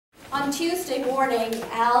On Tuesday morning,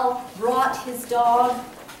 Al brought his dog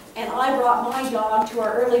and I brought my dog to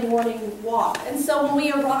our early morning walk. And so when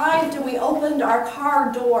we arrived and we opened our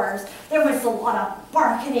car doors, there was a lot of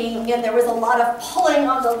barking and there was a lot of pulling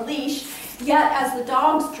on the leash. Yet as the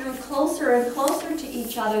dogs drew closer and closer to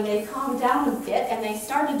each other, they calmed down a bit and they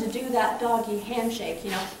started to do that doggy handshake, you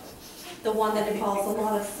know, the one that involves a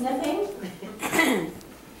lot of sniffing.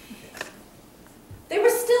 They were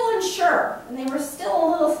still unsure and they were still a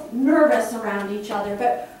little nervous around each other,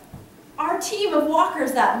 but our team of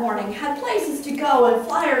walkers that morning had places to go and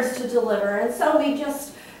flyers to deliver, and so we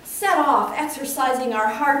just set off, exercising our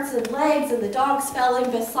hearts and legs, and the dogs fell in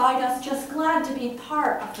beside us, just glad to be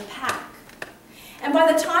part of the pack. And by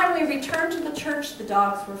the time we returned to the church, the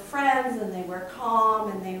dogs were friends, and they were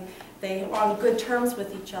calm, and they were on good terms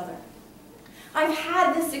with each other. I've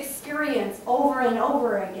had this experience over and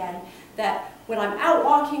over again, that when I'm out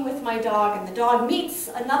walking with my dog, and the dog meets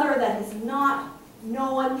another that is not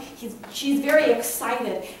known, she's very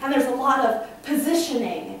excited, and there's a lot of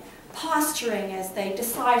positioning, posturing as they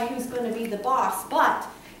decide who's going to be the boss. But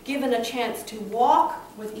given a chance to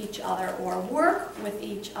walk with each other or work with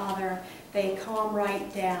each other, they calm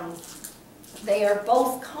right down. They are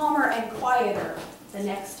both calmer and quieter the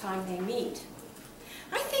next time they meet.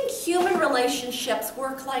 I think human relationships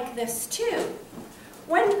work like this too.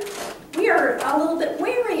 When we are a little bit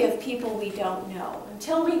wary of people we don't know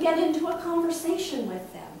until we get into a conversation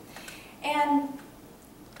with them. And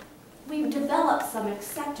we've developed some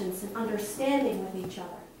acceptance and understanding with each other.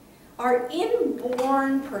 Our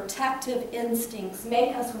inborn protective instincts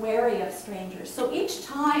make us wary of strangers. So each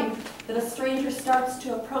time that a stranger starts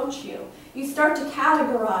to approach you, you start to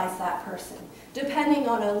categorize that person depending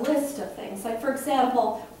on a list of things. Like, for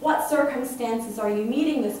example, what circumstances are you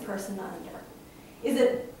meeting this person under? Is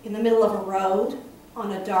it in the middle of a road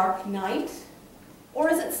on a dark night? Or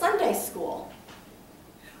is it Sunday school?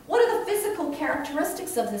 What are the physical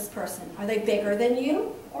characteristics of this person? Are they bigger than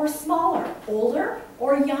you or smaller, older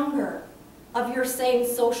or younger, of your same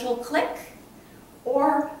social clique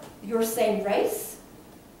or your same race?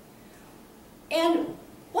 And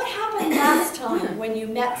what happened last time when you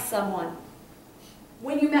met someone?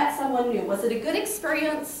 When you met someone new, was it a good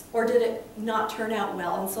experience or did it not turn out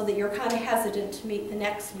well, and so that you're kind of hesitant to meet the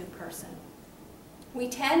next new person? We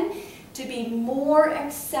tend to be more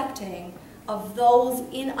accepting of those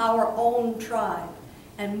in our own tribe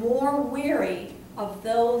and more wary of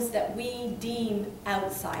those that we deem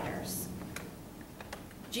outsiders.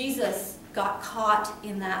 Jesus got caught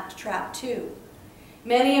in that trap too.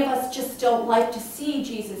 Many of us just don't like to see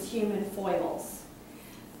Jesus' human foibles.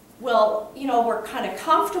 Well, you know, we're kind of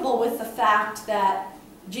comfortable with the fact that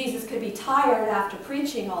Jesus could be tired after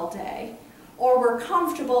preaching all day, or we're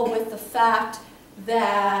comfortable with the fact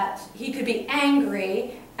that he could be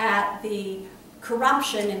angry at the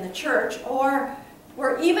corruption in the church, or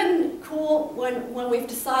we're even cool when we've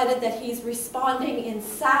decided that he's responding in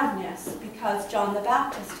sadness because John the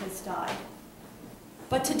Baptist has died.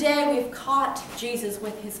 But today we've caught Jesus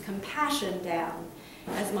with his compassion down,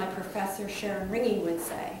 as my professor Sharon Ringing would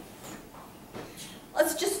say.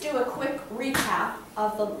 Let's just do a quick recap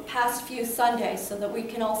of the past few Sundays so that we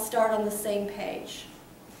can all start on the same page.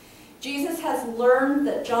 Jesus has learned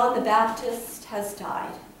that John the Baptist has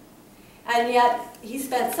died. And yet he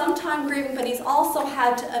spent some time grieving, but he's also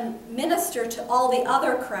had to minister to all the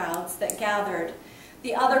other crowds that gathered,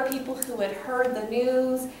 the other people who had heard the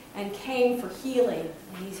news and came for healing.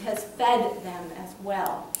 And he has fed them as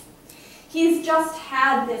well. He's just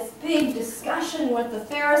had this big discussion with the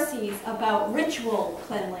Pharisees about ritual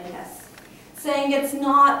cleanliness, saying it's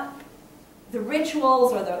not the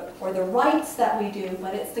rituals or the rites that we do,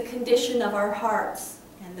 but it's the condition of our hearts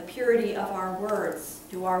and the purity of our words.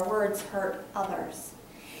 Do our words hurt others?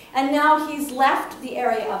 And now he's left the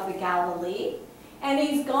area of the Galilee, and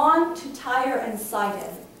he's gone to Tyre and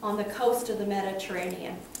Sidon on the coast of the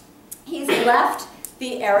Mediterranean. He's left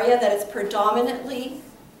the area that is predominantly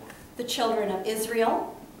the children of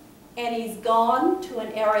Israel, and he's gone to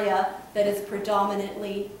an area that is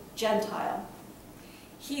predominantly Gentile.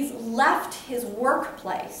 He's left his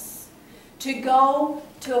workplace to go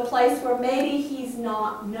to a place where maybe he's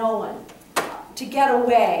not known, to get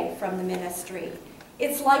away from the ministry.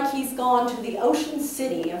 It's like he's gone to the ocean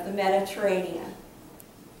city of the Mediterranean.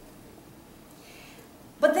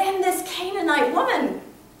 But then this Canaanite woman,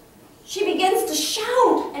 she begins to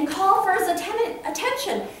shout and call for his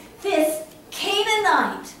attention. This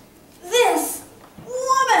Canaanite, this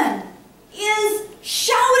woman is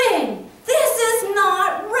shouting, this is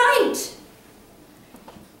not right.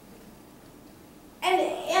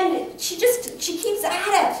 And she keeps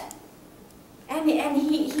at it. And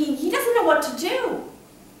he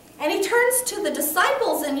turns to the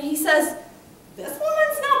disciples and he says, this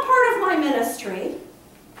woman's not part of my ministry.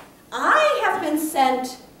 I have been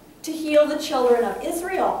sent to heal the children of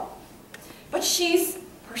Israel. But she's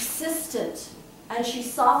persistent and she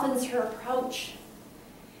softens her approach.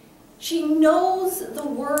 She knows the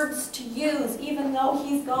words to use, even though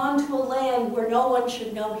he's gone to a land where no one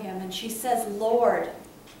should know him. And she says, Lord.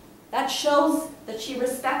 That shows that she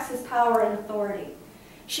respects his power and authority.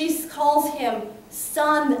 She calls him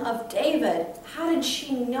Son of David. How did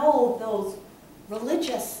she know those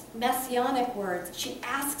religious, messianic words? She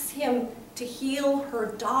asks him to heal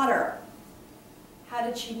her daughter. How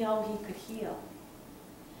did she know he could heal?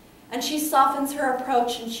 And she softens her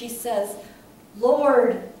approach and she says,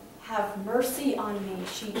 Lord, have mercy on me.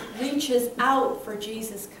 She reaches out for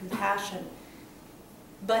Jesus' compassion.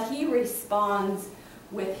 But he responds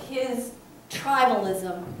with his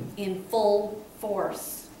tribalism in full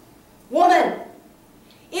force. Woman,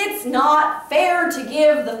 it's not fair to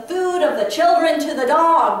give the food of the children to the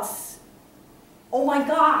dogs. Oh my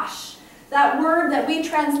gosh, that word that we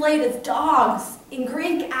translate as dogs in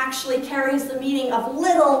Greek actually carries the meaning of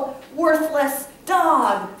little, worthless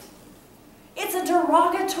dog. It's a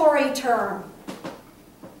derogatory term.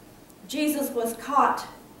 Jesus was caught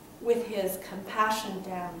with his compassion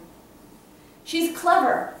down. She's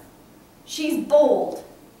clever, she's bold,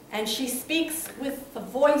 and she speaks with the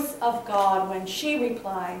voice of God when she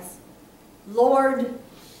replies, Lord,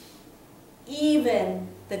 even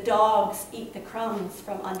the dogs eat the crumbs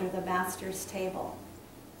from under the master's table.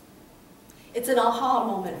 It's an aha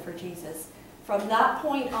moment for Jesus. From that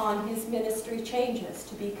point on, his ministry changes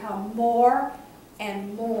to become more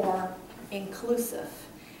and more inclusive.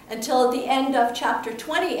 Until at the end of chapter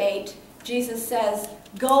 28, Jesus says,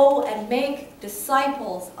 go and make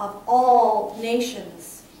disciples of all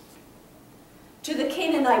nations. To the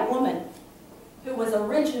Canaanite woman, who was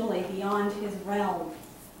originally beyond his realm,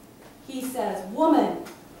 he says, woman,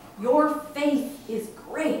 your faith is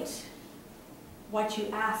great. What you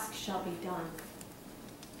ask shall be done.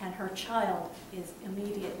 And her child is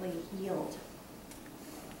immediately healed.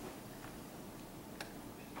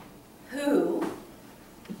 Who,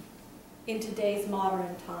 in today's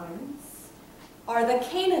modern times, are the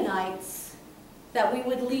Canaanites that we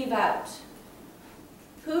would leave out?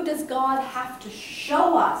 Who does God have to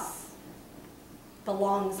show us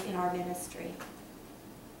belongs in our ministry?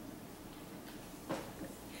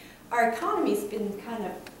 Our economy's been kind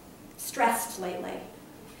of stressed lately.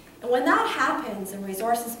 And when that happens and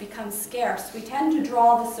resources become scarce, we tend to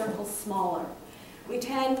draw the circle smaller. We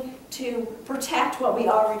tend to protect what we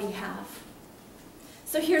already have.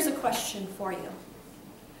 So here's a question for you.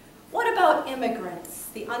 What about immigrants,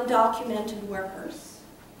 the undocumented workers?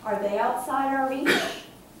 Are they outside our reach?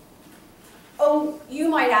 Oh, you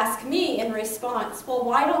might ask me in response, well,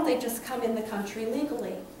 why don't they just come in the country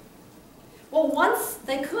legally? Well, once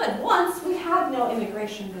they could. Once we had no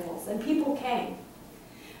immigration rules and people came.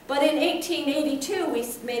 But in 1882, we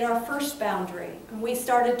made our first boundary, and we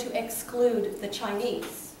started to exclude the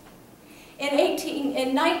Chinese. In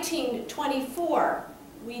 1924,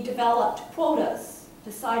 we developed quotas,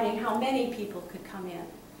 deciding how many people could come in.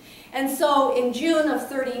 And so in June of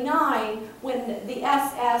 '39, when the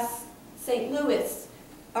SS St. Louis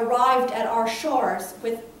arrived at our shores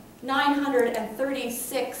with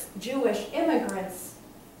 936 Jewish immigrants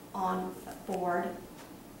on board,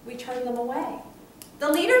 we turned them away.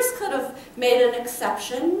 The leaders could have made an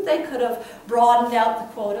exception. They could have broadened out the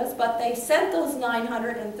quotas, but they sent those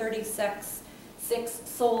 936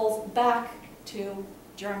 souls back to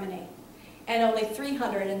Germany. And only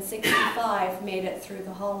 365 made it through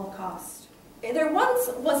the Holocaust. There once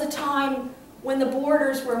was a time when the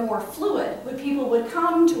borders were more fluid, when people would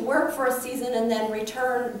come to work for a season and then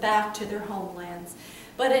return back to their homelands.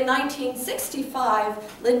 But in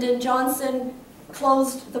 1965, Lyndon Johnson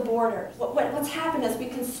closed the borders. What's happened is we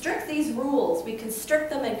constrict these rules. We constrict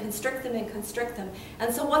them and constrict them and constrict them.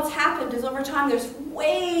 And so what's happened is over time there's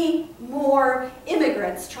way more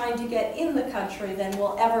immigrants trying to get in the country than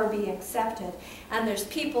will ever be accepted. And there's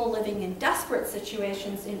people living in desperate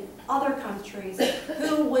situations in other countries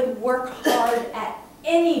who would work hard at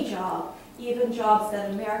any job, even jobs that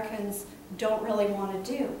Americans don't really want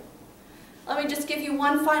to do. Let me just give you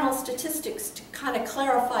one final statistics to kind of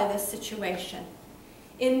clarify this situation.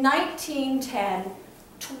 In 1910,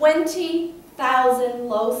 20,000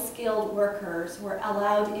 low-skilled workers were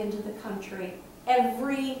allowed into the country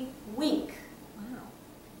every week. Wow.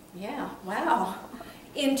 Yeah, wow.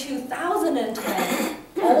 In 2010,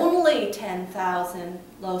 only 10,000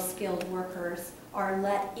 low-skilled workers are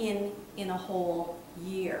let in a whole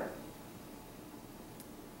year.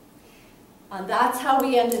 That's how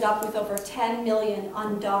we ended up with over 10 million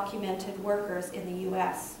undocumented workers in the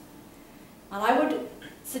U.S. And I would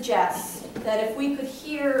suggest that if we could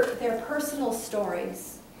hear their personal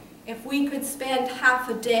stories, if we could spend half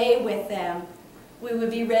a day with them, we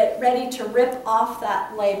would be ready to rip off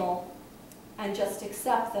that label and just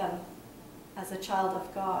accept them as a child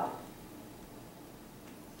of God.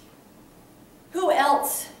 Who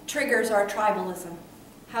else triggers our tribalism?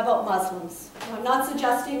 How about Muslims? Now, I'm not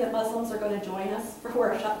suggesting that Muslims are going to join us for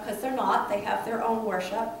worship, because they're not. They have their own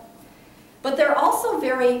worship. But they're also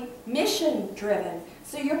very mission-driven.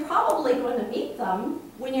 So you're probably going to meet them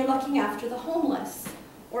when you're looking after the homeless,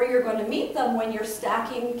 or you're going to meet them when you're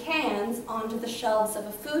stacking cans onto the shelves of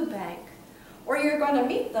a food bank, or you're going to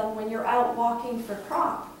meet them when you're out walking for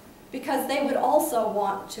crop, because they would also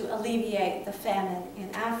want to alleviate the famine in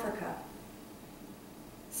Africa.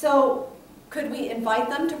 So, could we invite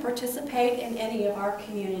them to participate in any of our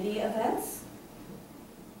community events?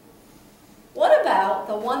 What about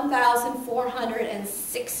the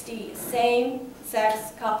 1,460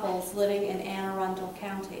 same-sex couples living in Anne Arundel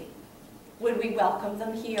County? Would we welcome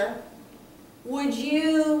them here? Would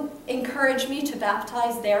you encourage me to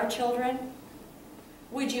baptize their children?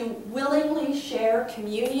 Would you willingly share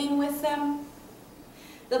communion with them?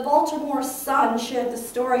 The Baltimore Sun shared the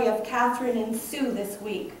story of Catherine and Sue this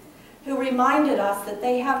week, who reminded us that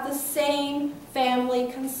they have the same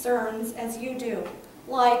family concerns as you do,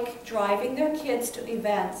 like driving their kids to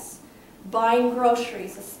events, buying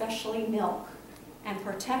groceries, especially milk, and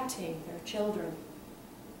protecting their children.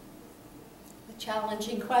 The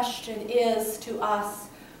challenging question is to us,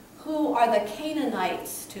 who are the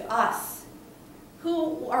Canaanites to us?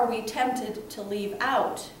 Who are we tempted to leave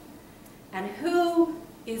out? And who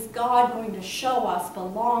is God going to show us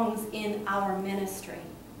belongs in our ministry?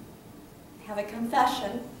 I have a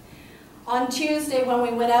confession. On Tuesday, when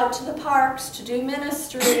we went out to the parks to do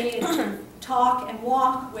ministry and to talk and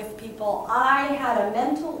walk with people, I had a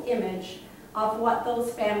mental image of what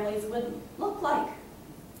those families would look like.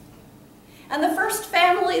 And the first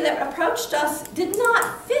family that approached us did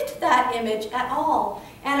not fit that image at all.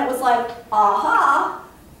 And it was like, aha,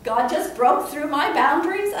 God just broke through my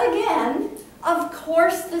boundaries again. Of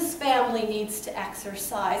course this family needs to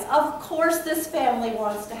exercise. Of course this family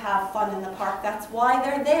wants to have fun in the park. That's why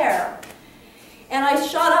they're there. And I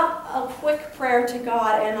shot up a quick prayer to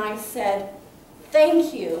God and I said,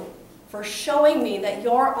 thank you for showing me that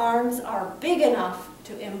your arms are big enough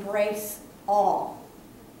to embrace all.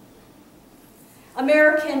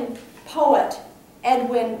 American poet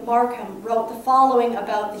Edwin Markham wrote the following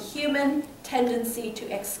about the human tendency to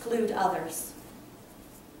exclude others.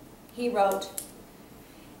 He wrote,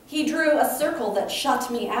 "He drew a circle that shut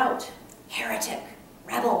me out, heretic,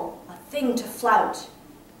 rebel, a thing to flout.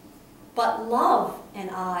 But love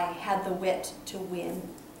and I had the wit to win.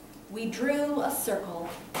 We drew a circle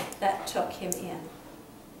that took him in."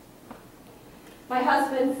 My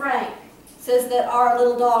husband Frank says that our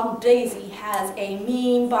little dog Daisy has a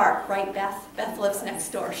mean bark, right, Beth? Beth lives next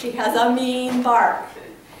door. She has a mean bark.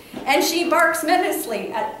 And she barks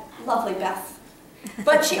menacingly at lovely Beth.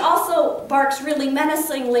 But she also barks really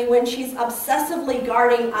menacingly when she's obsessively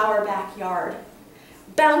guarding our backyard.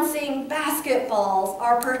 Bouncing basketballs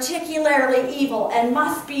are particularly evil and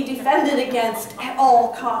must be defended against at all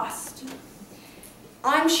cost.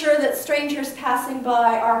 I'm sure that strangers passing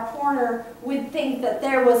by our corner would think that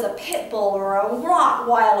there was a pit bull or a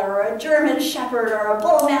Rottweiler or a German Shepherd or a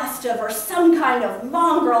Bull Mastiff or some kind of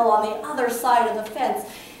mongrel on the other side of the fence,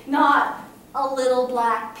 not a little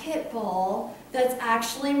black pit bull that's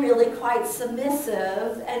actually really quite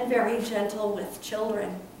submissive and very gentle with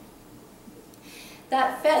children.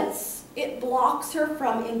 That fence, it blocks her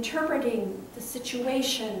from interpreting the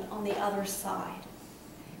situation on the other side.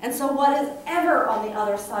 And so what is ever on the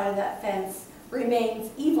other side of that fence remains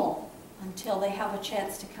evil until they have a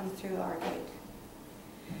chance to come through our gate.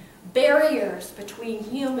 Barriers between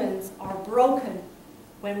humans are broken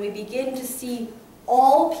when we begin to see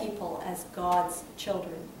all people as God's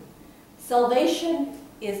children. Salvation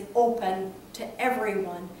is open to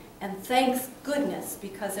everyone, and thanks goodness,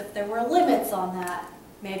 because if there were limits on that,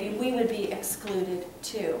 maybe we would be excluded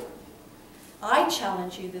too. I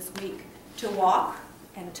challenge you this week to walk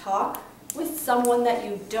and talk with someone that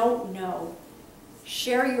you don't know.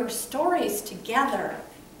 Share your stories together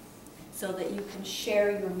so that you can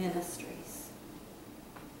share your ministries.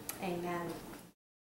 Amen.